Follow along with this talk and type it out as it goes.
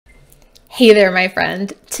Hey there, my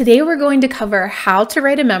friend. Today we're going to cover how to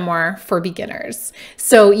write a memoir for beginners.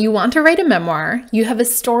 So you want to write a memoir, you have a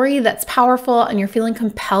story that's powerful and you're feeling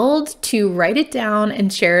compelled to write it down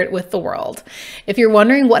and share it with the world. If you're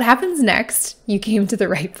wondering what happens next, you came to the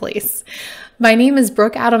right place. My name is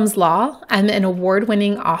Brooke Adams Law. I'm an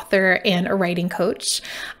award-winning author and a writing coach.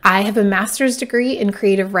 I have a master's degree in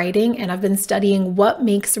creative writing and I've been studying what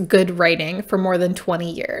makes good writing for more than 20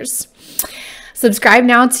 years. Subscribe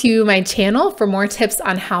now to my channel for more tips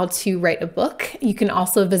on how to write a book. You can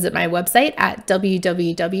also visit my website at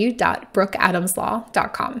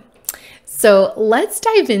www.brookeadamslaw.com. So let's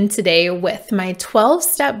dive in today with my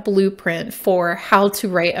 12-step blueprint for how to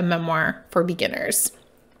write a memoir for beginners.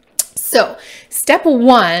 So step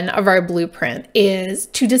one of our blueprint is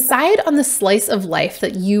to decide on the slice of life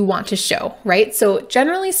that you want to show, right? So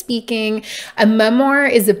generally speaking, a memoir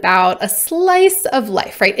is about a slice of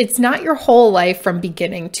life, right? It's not your whole life from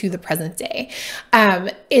beginning to the present day.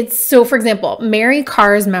 So for example, Mary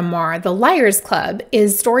Karr's memoir, The Liars Club,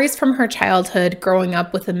 is stories from her childhood growing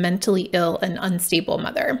up with a mentally ill and unstable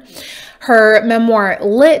mother. Her memoir,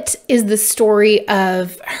 Lit, is the story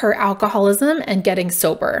of her alcoholism and getting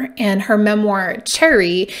sober. And her memoir,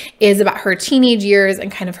 Cherry, is about her teenage years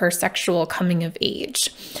and kind of her sexual coming of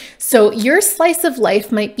age. So your slice of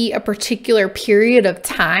life might be a particular period of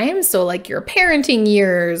time. So like your parenting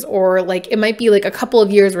years, or like it might be like a couple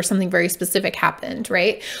of years where something very specific happened,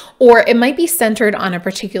 right? Or it might be centered on a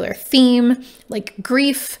particular theme, like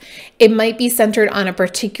grief. It might be centered on a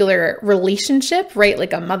particular relationship, right?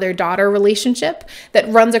 Like a mother-daughter relationship that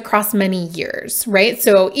runs across many years, right?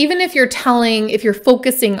 So even if you're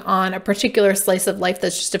focusing on a particular slice of life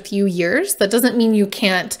that's just a few years, that doesn't mean you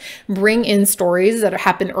can't bring in stories that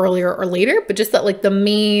happened earlier or later, but just that like the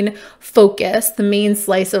main focus, the main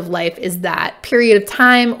slice of life is that period of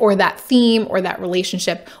time or that theme or that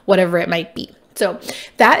relationship, whatever it might be. So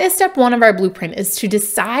that is step one of our blueprint, is to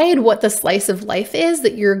decide what the slice of life is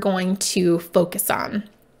that you're going to focus on.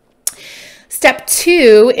 Step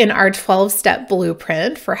two in our 12-step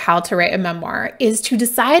blueprint for how to write a memoir is to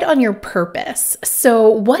decide on your purpose. So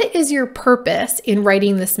what is your purpose in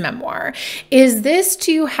writing this memoir? Is this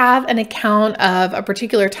to have an account of a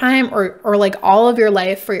particular time or like all of your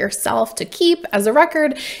life for yourself to keep as a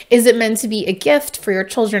record? Is it meant to be a gift for your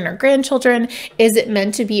children or grandchildren? Is it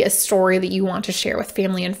meant to be a story that you want to share with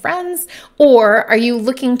family and friends? Or are you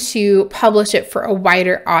looking to publish it for a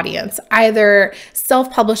wider audience, either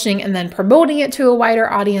self-publishing and then promoting it to a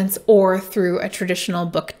wider audience or through a traditional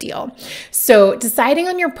book deal? So deciding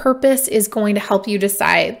on your purpose is going to help you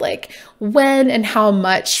decide like when and how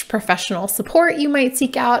much professional support you might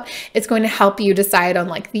seek out. It's going to help you decide on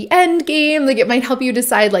like the end game. Like it might help you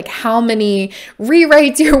decide like how many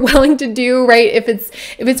rewrites you're willing to do, right? If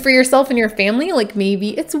it's for yourself and your family, like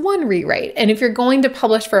maybe it's one rewrite. And if you're going to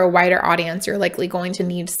publish for a wider audience, you're likely going to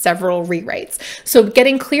need several rewrites. So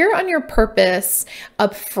getting clear on your purpose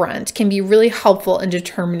up front can be really helpful in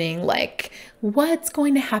determining like what's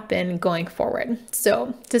going to happen going forward.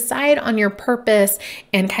 So decide on your purpose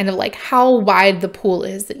and kind of like how wide the pool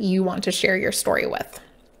is that you want to share your story with.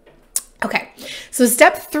 Okay, so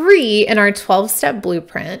step three in our 12-step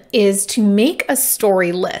blueprint is to make a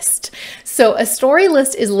story list. So a story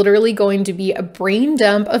list is literally going to be a brain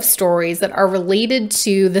dump of stories that are related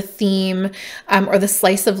to the theme or the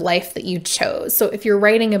slice of life that you chose. So if you're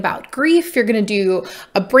writing about grief, you're going to do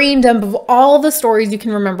a brain dump of all the stories you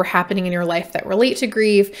can remember happening in your life that relate to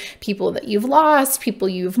grief, people that you've lost, people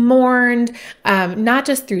you've mourned, not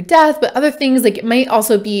just through death, but other things. Like it might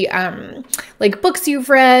also be like books you've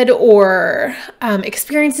read or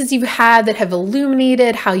experiences you've had that have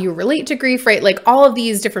illuminated how you relate to grief, right? Like all of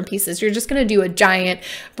these different pieces. You're just going to do a giant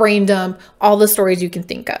brain dump, all the stories you can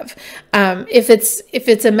think of. If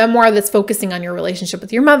it's a memoir that's focusing on your relationship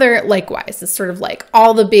with your mother, likewise, it's sort of like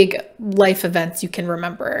all the big life events you can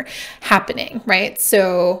remember happening, right?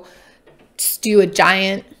 So just do a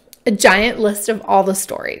giant list of all the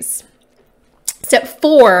stories. Step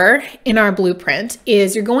four in our blueprint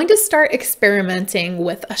is you're going to start experimenting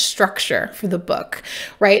with a structure for the book,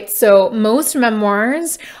 right? So most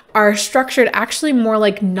memoirs are structured actually more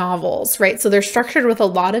like novels, right? So they're structured with a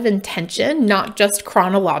lot of intention, not just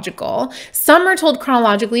chronological. Some are told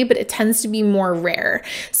chronologically, but it tends to be more rare.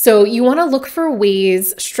 So you want to look for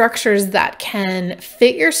ways, structures that can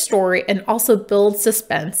fit your story and also build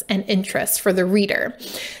suspense and interest for the reader.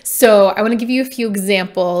 So I want to give you a few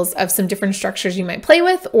examples of some different structures you might play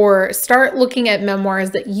with, or start looking at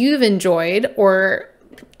memoirs that you've enjoyed or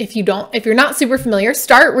if you're not super familiar,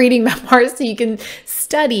 start reading memoirs so you can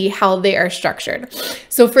study how they are structured.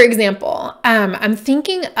 So for example, I'm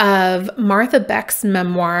thinking of Martha Beck's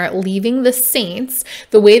memoir, Leaving the Saints.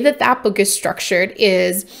 The way that that book is structured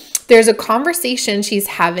is there's a conversation she's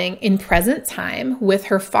having in present time with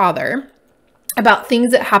her father about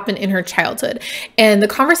things that happened in her childhood. And the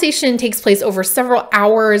conversation takes place over several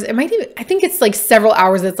hours. It might even, I think it's like several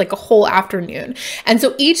hours. It's like a whole afternoon. And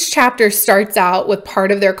so each chapter starts out with part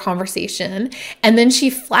of their conversation. And then she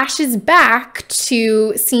flashes back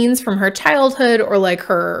to scenes from her childhood or like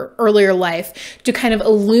her earlier life to kind of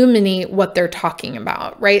illuminate what they're talking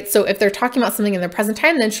about, right? So if they're talking about something in the present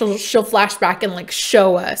time, then she'll flash back and like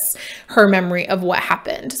show us her memory of what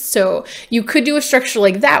happened. So you could do a structure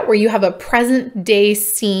like that where you have a present day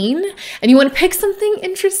scene and you want to pick something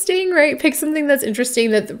interesting, right? Pick something that's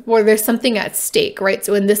interesting, where there's something at stake, right?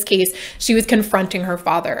 So in this case, she was confronting her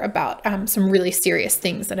father about some really serious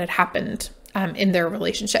things that had happened in their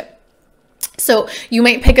relationship. So you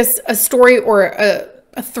might pick a story or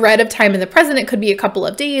a thread of time in the present. It could be a couple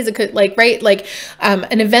of days. It could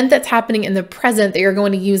an event that's happening in the present that you're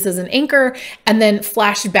going to use as an anchor and then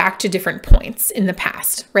flash back to different points in the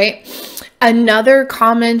past, right? Another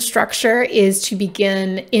common structure is to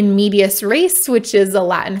begin in medias res, which is a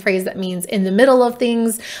Latin phrase that means in the middle of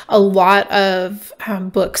things. A lot of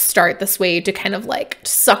books start this way to kind of like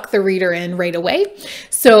suck the reader in right away.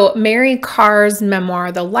 So Mary Karr's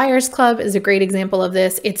memoir, The Liars Club, is a great example of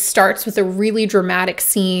this. It starts with a really dramatic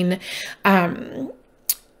scene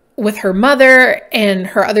with her mother and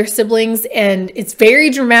her other siblings, and it's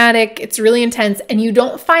very dramatic, it's really intense, and you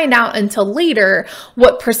don't find out until later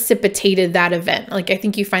what precipitated that event. Like I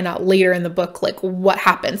think you find out later in the book like what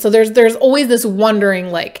happened. So there's always this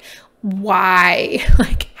wondering like why,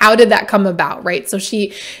 like how did that come about, right? So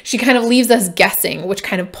she kind of leaves us guessing, which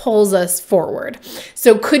kind of pulls us forward.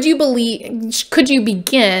 So could you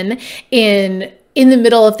begin in the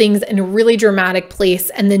middle of things in a really dramatic place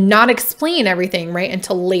and then not explain everything, right,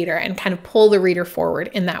 until later and kind of pull the reader forward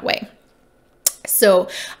in that way? So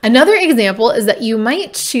another example is that you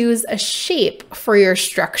might choose a shape for your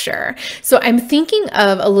structure. So I'm thinking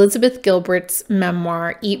of Elizabeth Gilbert's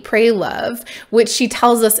memoir, Eat, Pray, Love, which she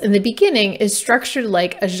tells us in the beginning is structured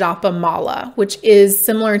like a japa mala, which is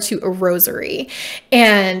similar to a rosary.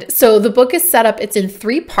 And so the book is set up, it's in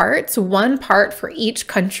 3 parts, 1 part for each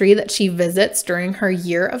country that she visits during her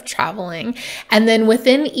year of traveling. And then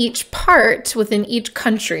within each part, within each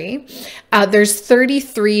country, there's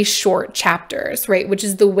 33 short chapters, right? Which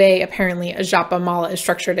is the way apparently a japa mala is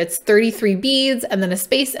structured. It's 33 beads and then a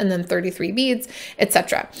space and then 33 beads,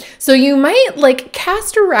 etc. So you might like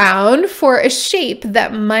cast around for a shape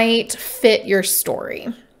that might fit your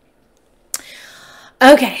story.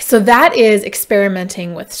 Okay, so that is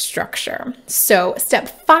experimenting with structure. So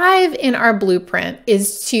step 5 in our blueprint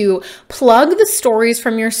is to plug the stories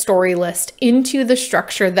from your story list into the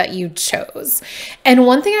structure that you chose. And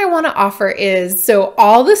one thing I want to offer is, so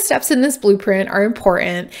all the steps in this blueprint are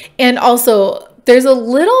important, and also there's a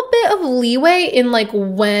little bit of leeway in like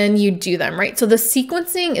when you do them, right? So the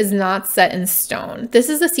sequencing is not set in stone. This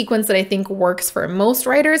is a sequence that I think works for most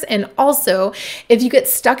writers. And also, if you get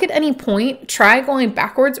stuck at any point, try going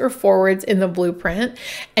backwards or forwards in the blueprint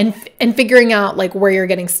and figuring out like where you're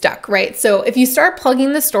getting stuck, right? So if you start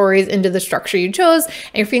plugging the stories into the structure you chose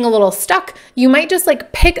and you're feeling a little stuck, you might just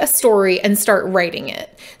like pick a story and start writing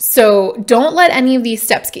it. So don't let any of these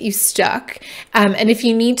steps get you stuck. And if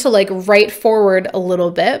you need to like write forward a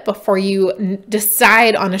little bit before you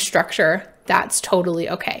decide on a structure, that's totally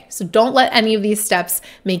okay. So don't let any of these steps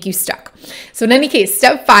make you stuck. So in any case,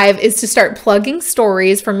 step 5 is to start plugging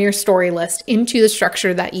stories from your story list into the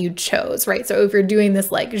structure that you chose, right? So if you're doing this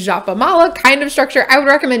like japa mala kind of structure, I would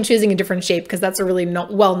recommend choosing a different shape because that's a really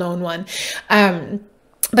well-known one.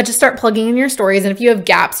 But just start plugging in your stories. And if you have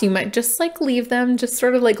gaps, you might just like leave them, just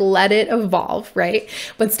sort of like let it evolve, right?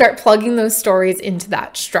 But start plugging those stories into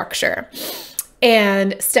that structure.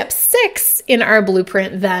 And step 6 in our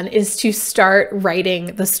blueprint then is to start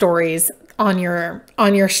writing the stories on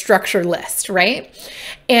your structure list, right?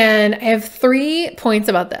 And I have 3 points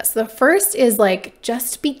about this. The first is like,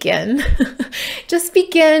 just begin. Just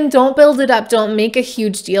begin. Don't build it up. Don't make a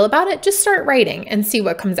huge deal about it. Just start writing and see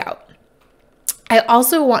what comes out. I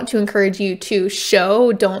also want to encourage you to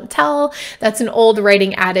show, don't tell. That's an old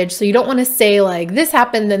writing adage. So you don't want to say like this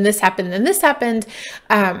happened, then this happened, then this happened.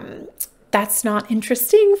 that's not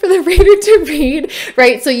interesting for the reader to read,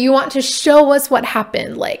 right? So you want to show us what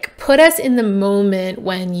happened, like put us in the moment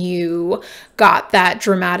when you got that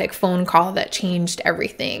dramatic phone call that changed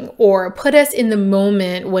everything, or put us in the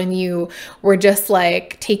moment when you were just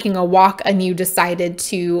like taking a walk and you decided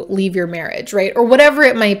to leave your marriage, right? Or whatever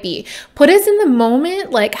it might be. Put us in the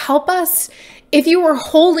moment, like help us. If you were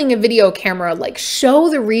holding a video camera, like show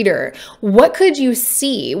the reader, what could you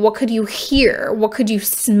see? What could you hear? What could you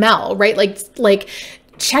smell, right? Like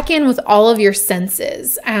check in with all of your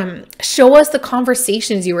senses. Show us the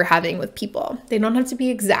conversations you were having with people. They don't have to be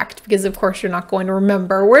exact because of course you're not going to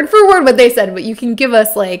remember word for word what they said, but you can give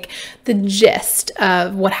us like the gist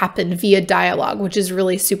of what happened via dialogue, which is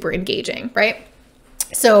really super engaging, right?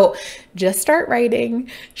 So just start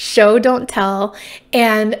writing, show, don't tell.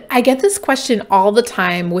 And I get this question all the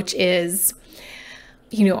time, which is,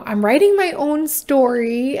 you know, I'm writing my own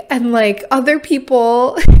story and like other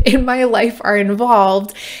people in my life are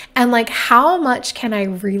involved. And like, how much can I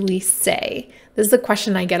really say? This is a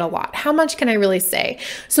question I get a lot. How much can I really say?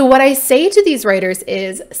 So what I say to these writers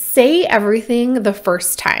is say everything the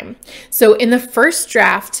first time. So in the first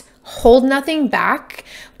draft, hold nothing back,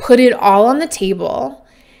 put it all on the table.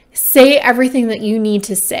 Say everything that you need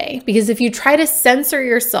to say, because if you try to censor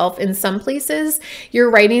yourself in some places,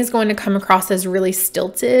 your writing is going to come across as really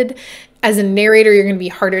stilted. As a narrator, you're going to be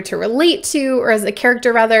harder to relate to, or as a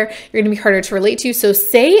character rather, you're going to be harder to relate to. So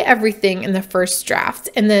say everything in the first draft,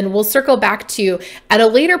 and then we'll circle back to at a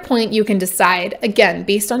later point, you can decide again,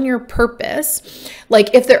 based on your purpose,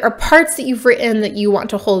 like if there are parts that you've written that you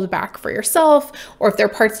want to hold back for yourself, or if there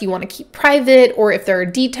are parts you want to keep private, or if there are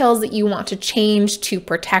details that you want to change to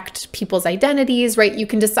protect people's identities, right? You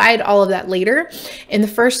can decide all of that later. In the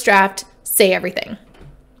first draft, say everything.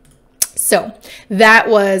 So that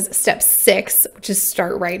was step 6, which is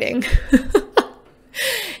start writing.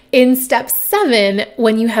 In step 7,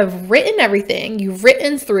 when you have written everything, you've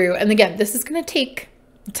written through, and again, this is going to take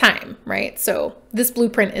time, right? So this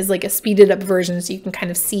blueprint is like a speeded up version so you can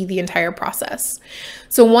kind of see the entire process.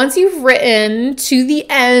 So once you've written to the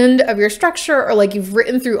end of your structure, or like you've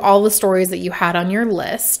written through all the stories that you had on your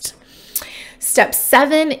list, step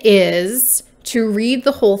 7 is to read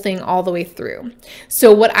the whole thing all the way through.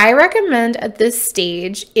 So what I recommend at this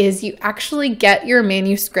stage is you actually get your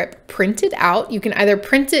manuscript printed out. You can either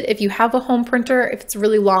print it if you have a home printer, if it's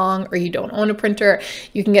really long, or you don't own a printer,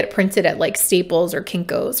 you can get it printed at like Staples or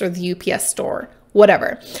Kinko's or the UPS store,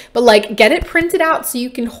 whatever. But like get it printed out so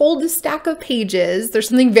you can hold a stack of pages. There's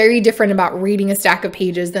something very different about reading a stack of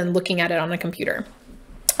pages than looking at it on a computer.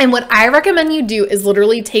 And what I recommend you do is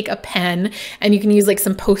literally take a pen, and you can use like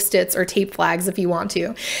some Post-its or tape flags if you want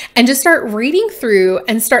to, and just start reading through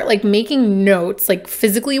and start like making notes, like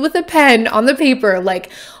physically with a pen on the paper,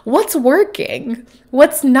 like what's working,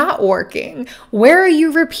 what's not working, where are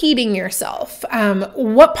you repeating yourself,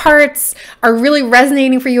 what parts are really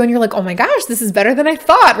resonating for you and you're like, oh my gosh, this is better than I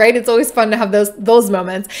thought, right? It's always fun to have those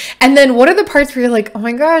moments. And then what are the parts where you're like, oh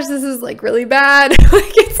my gosh, this is like really bad.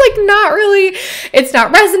 Like it's like not really, it's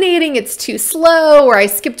not resonating, it's too slow, or I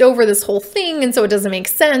skipped over this whole thing and so it doesn't make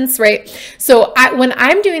sense, right? So when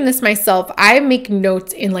I'm doing this myself, I make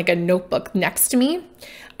notes in like a notebook next to me.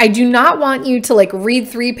 I do not want you to like read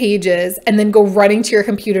 3 pages and then go running to your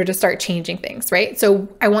computer to start changing things, right? So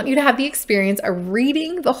I want you to have the experience of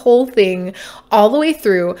reading the whole thing all the way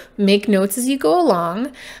through, make notes as you go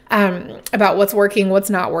along about what's working, what's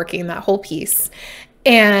not working, that whole piece,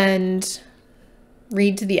 and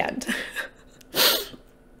read to the end.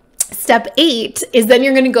 Step 8 is then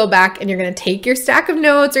you're going to go back and you're going to take your stack of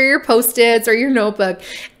notes or your Post-its or your notebook,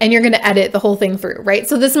 and you're going to edit the whole thing through, right?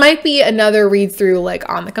 So this might be another read through like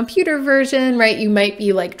on the computer version, right? You might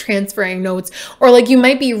be like transferring notes, or like you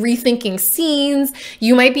might be rethinking scenes.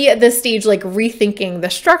 You might be at this stage like rethinking the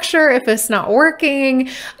structure if it's not working.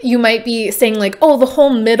 You might be saying like, oh, the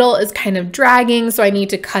whole middle is kind of dragging, so I need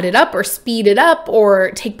to cut it up or speed it up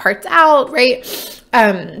or take parts out, right?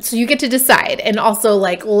 So you get to decide, and also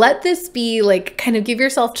like let this be like kind of give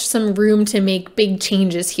yourself some room to make big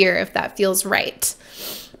changes here if that feels right.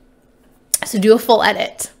 So do a full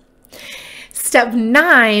edit. Step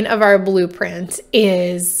 9 of our blueprint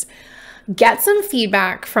is get some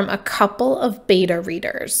feedback from a couple of beta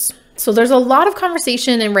readers. So there's a lot of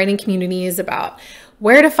conversation in writing communities about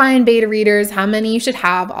where to find beta readers, how many you should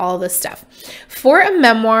have, all this stuff. For a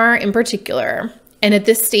memoir in particular, and at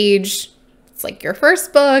this stage, it's like your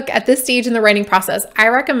first book at this stage in the writing process, I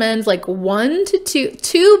recommend like 1 to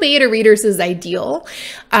 2 beta readers is ideal.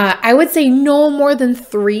 I would say no more than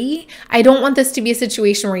 3. I don't want this to be a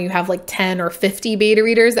situation where you have like 10 or 50 beta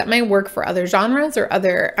readers. That might work for other genres or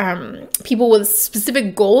other people with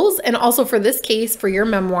specific goals. And also for this case, for your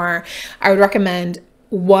memoir, I would recommend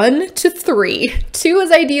 1 to 3. 2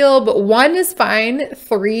 is ideal, but 1 is fine.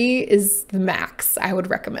 3 is the max I would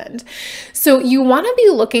recommend. So you want to be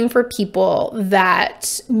looking for people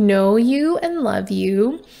that know you and love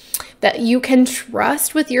you, that you can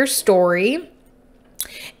trust with your story,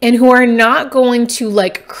 and who are not going to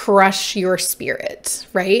like crush your spirit,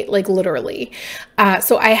 right? Like literally.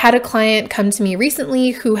 So I had a client come to me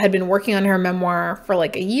recently who had been working on her memoir for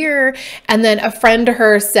like a year. And then a friend to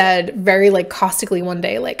her said very like caustically one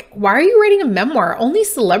day, like, why are you writing a memoir? Only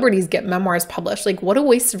celebrities get memoirs published. Like, what a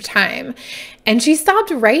waste of time. And she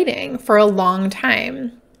stopped writing for a long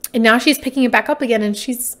time. And now she's picking it back up again and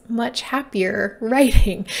she's much happier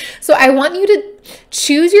writing. So I want you to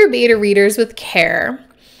choose your beta readers with care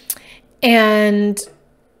and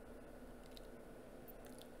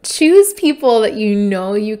choose people that you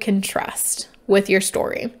know you can trust with your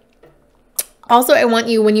story. Also, I want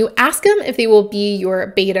you, when you ask them if they will be your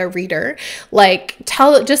beta reader, like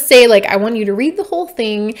just say like, I want you to read the whole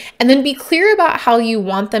thing and then be clear about how you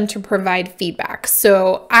want them to provide feedback.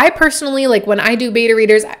 So I personally, like when I do beta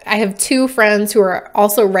readers, I have 2 friends who are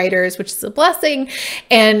also writers, which is a blessing,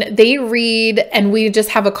 and they read and we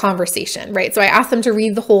just have a conversation, right? So I ask them to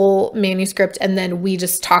read the whole manuscript and then we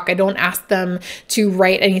just talk. I don't ask them to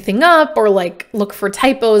write anything up or like look for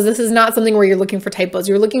typos. This is not something where you're looking for typos.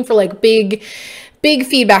 You're looking for like big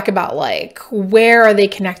feedback about like, where are they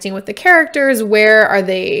connecting with the characters? Where are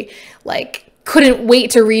they like, couldn't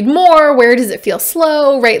wait to read more? Where does it feel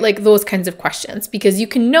slow, right? Like those kinds of questions, because you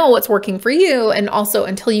can know what's working for you. And also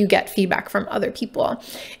until you get feedback from other people,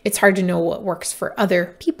 it's hard to know what works for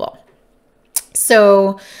other people.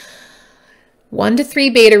 So 1 to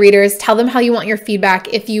 3 beta readers, tell them how you want your feedback.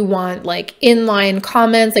 If you want like inline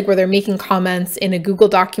comments, like where they're making comments in a Google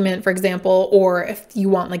document, for example, or if you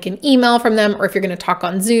want like an email from them, or if you're going to talk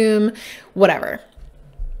on Zoom, whatever.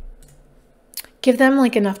 Give them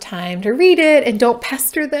like enough time to read it and don't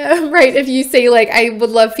pester them, right? If you say like, I would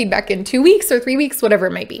love feedback in 2 weeks or 3 weeks, whatever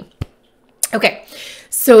it might be. Okay.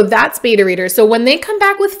 So that's beta readers. So when they come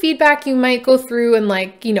back with feedback, you might go through and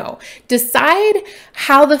like, you know, decide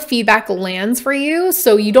how the feedback lands for you.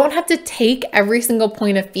 So you don't have to take every single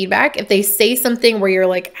point of feedback. If they say something where you're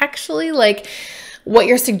like, actually, like what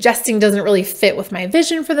you're suggesting doesn't really fit with my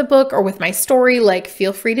vision for the book or with my story, like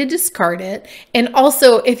feel free to discard it. And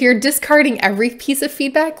also if you're discarding every piece of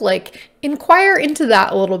feedback, like inquire into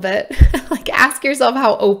that a little bit. Like ask yourself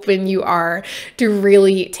how open you are to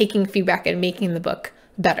really taking feedback and making the book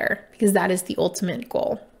better, because that is the ultimate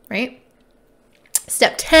goal, right?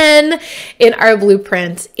 Step 10 in our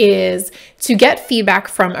blueprint is to get feedback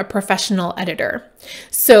from a professional editor.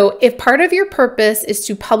 So if part of your purpose is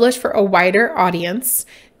to publish for a wider audience,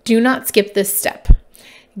 do not skip this step.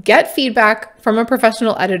 Get feedback from a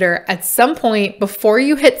professional editor at some point before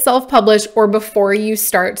you hit self-publish or before you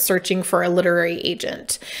start searching for a literary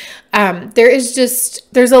agent.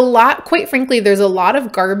 There's a lot, quite frankly, there's a lot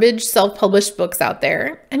of garbage self-published books out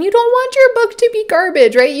there, and you don't want your book to be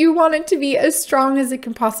garbage, right? You want it to be as strong as it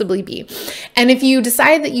can possibly be. And if you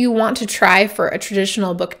decide that you want to try for a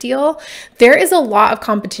traditional book deal, there is a lot of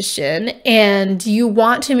competition, and you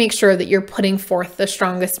want to make sure that you're putting forth the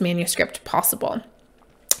strongest manuscript possible.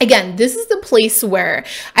 Again, this is the place where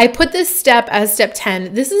I put this step as step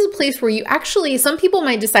 10. This is a place where you actually, some people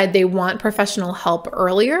might decide they want professional help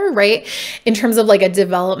earlier, right? In terms of like a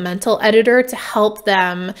developmental editor to help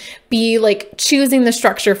them be like choosing the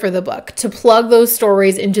structure for the book, to plug those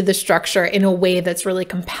stories into the structure in a way that's really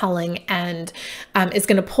compelling and is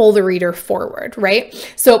going to pull the reader forward, right?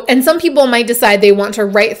 So, and some people might decide they want to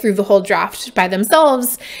write through the whole draft by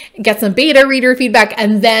themselves, get some beta reader feedback,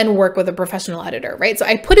 and then work with a professional editor, right? So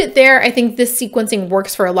I put it there. I think this sequencing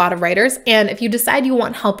works for a lot of writers. And if you decide you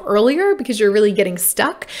want help earlier because you're really getting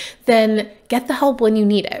stuck, then get the help when you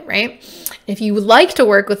need it, right? If you would like to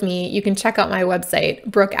work with me, you can check out my website,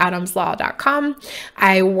 brookeadamslaw.com.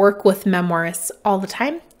 I work with memoirists all the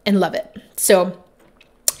time and love it. So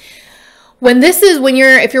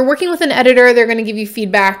if you're working with an editor, they're going to give you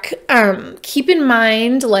feedback. Keep in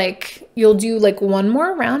mind, like you'll do like one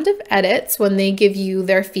more round of edits when they give you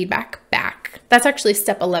their feedback back. That's actually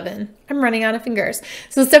step 11. I'm running out of fingers.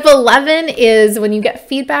 So step 11 is when you get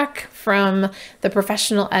feedback from the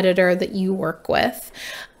professional editor that you work with,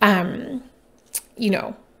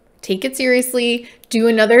 take it seriously, do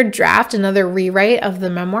another draft, another rewrite of the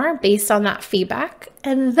memoir based on that feedback.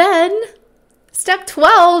 And then step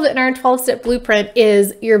 12 in our 12-step blueprint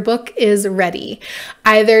is your book is ready,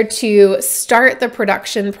 either to start the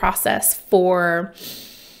production process for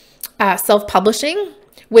self-publishing,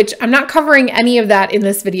 which I'm not covering any of that in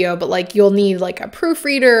this video, but like you'll need like a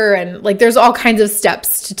proofreader and like there's all kinds of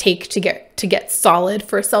steps to take to get solid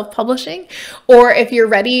for self-publishing. Or if you're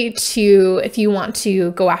ready to, if you want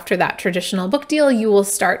to go after that traditional book deal, you will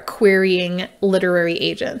start querying literary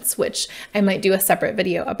agents, which I might do a separate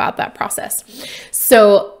video about that process.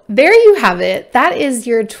 So there you have it. That is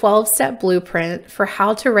your 12-step blueprint for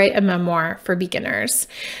how to write a memoir for beginners.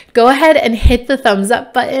 Go ahead and hit the thumbs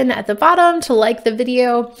up button at the bottom to like the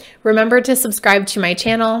video. Remember to subscribe to my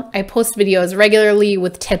channel. I post videos regularly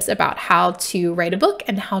with tips about how to write a book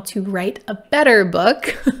and how to write a better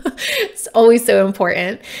book. It's always so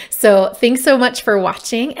important. So thanks so much for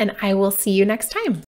watching, and I will see you next time.